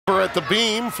At the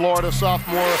beam, Florida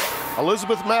sophomore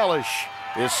Elizabeth Malish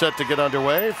is set to get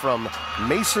underway from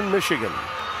Mason, Michigan.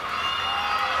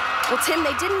 Well, Tim,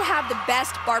 they didn't have the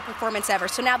best bar performance ever,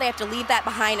 so now they have to leave that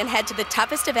behind and head to the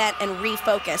toughest event and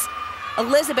refocus.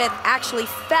 Elizabeth actually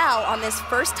fell on this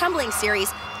first tumbling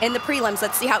series in the prelims.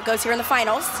 Let's see how it goes here in the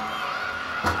finals.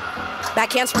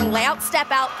 Backhands from layout,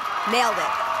 step out, nailed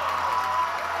it.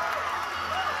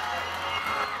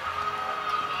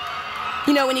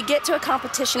 You know, when you get to a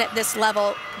competition at this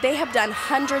level, they have done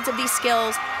hundreds of these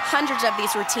skills, hundreds of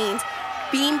these routines.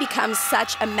 Beam becomes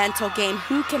such a mental game.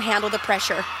 Who can handle the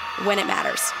pressure when it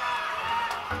matters?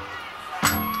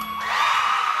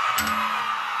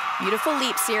 Beautiful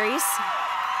leap series.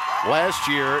 Last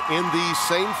year, in the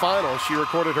same final, she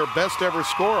recorded her best ever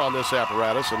score on this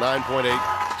apparatus, a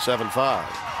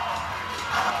 9.875.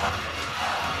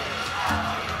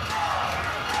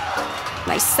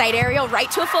 Nice side aerial, right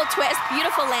to a full twist.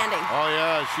 Beautiful landing. Oh,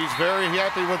 yeah, she's very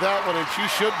happy with that one, and she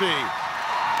should be.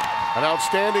 An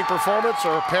outstanding performance.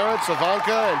 Her parents,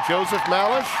 Ivanka and Joseph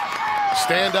Malish,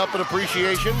 stand up in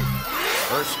appreciation.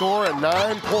 Her score at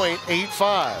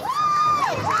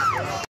 9.85.